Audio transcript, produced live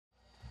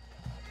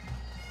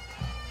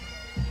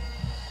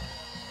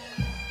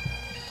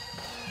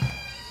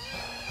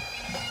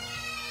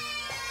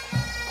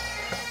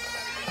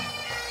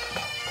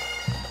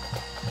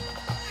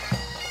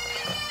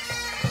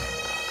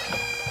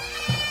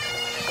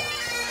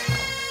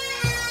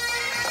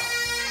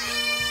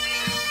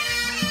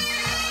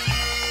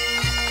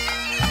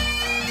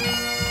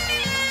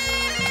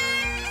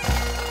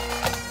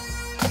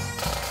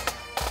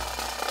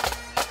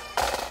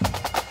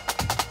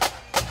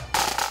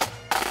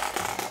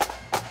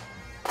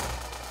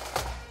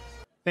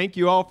Thank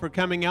you all for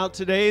coming out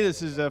today.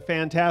 This is a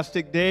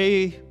fantastic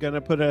day. Going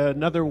to put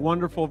another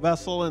wonderful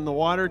vessel in the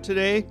water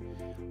today.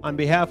 On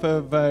behalf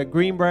of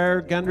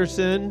Greenbrier,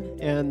 Gunderson,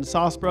 and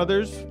Sauce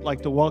Brothers, I'd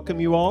like to welcome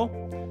you all.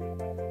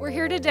 We're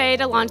here today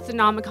to launch the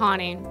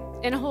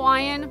Namakani. In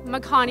Hawaiian,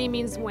 Makani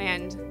means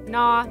wind.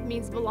 Na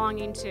means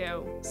belonging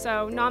to.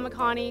 So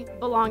Namakani,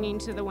 belonging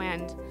to the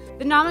wind.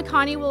 The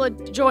Namakani will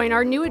join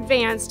our new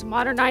advanced,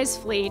 modernized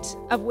fleet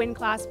of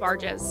wind-class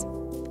barges.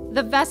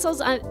 The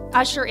vessels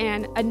usher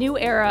in a new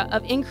era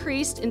of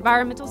increased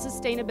environmental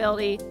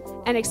sustainability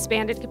and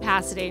expanded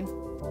capacity.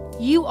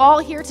 You all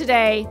here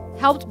today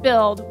helped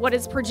build what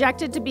is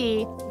projected to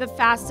be the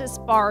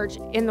fastest barge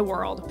in the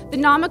world. The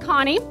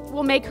Namakani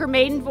will make her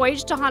maiden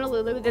voyage to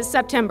Honolulu this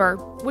September,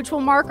 which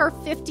will mark our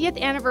 50th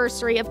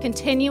anniversary of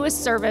continuous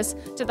service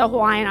to the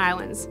Hawaiian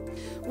Islands.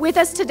 With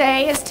us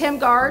today is Tim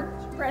Gard,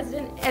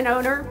 president and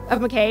owner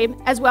of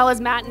McCabe, as well as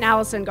Matt and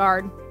Allison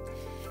Gard.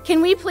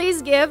 Can we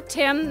please give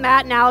Tim,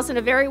 Matt, and Allison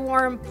a very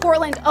warm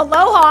Portland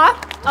aloha.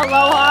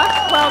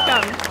 Aloha,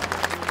 welcome.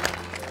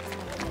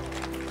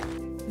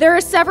 There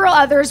are several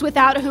others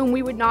without whom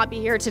we would not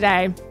be here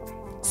today.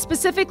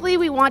 Specifically,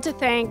 we want to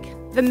thank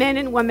the men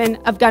and women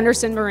of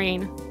Gunderson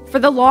Marine for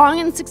the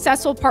long and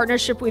successful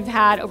partnership we've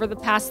had over the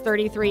past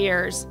 33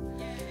 years.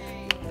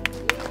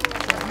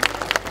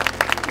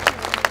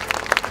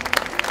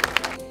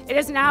 It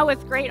is now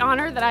with great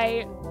honor that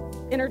I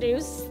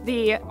introduce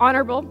the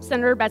Honorable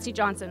Senator Betsy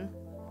Johnson.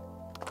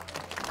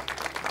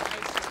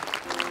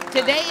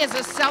 Today is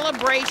a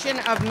celebration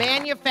of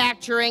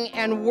manufacturing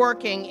and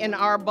working in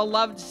our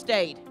beloved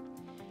state.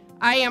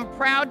 I am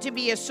proud to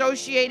be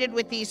associated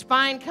with these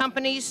fine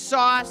companies,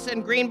 Sauce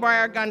and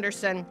Greenbrier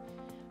Gunderson.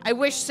 I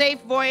wish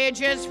safe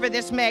voyages for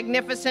this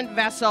magnificent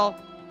vessel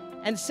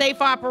and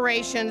safe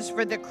operations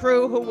for the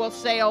crew who will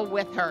sail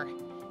with her.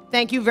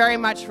 Thank you very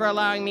much for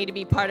allowing me to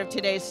be part of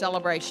today's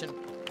celebration.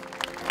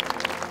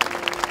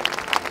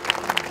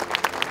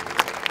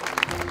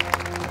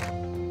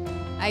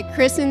 I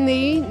christen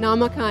thee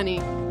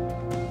Namakani.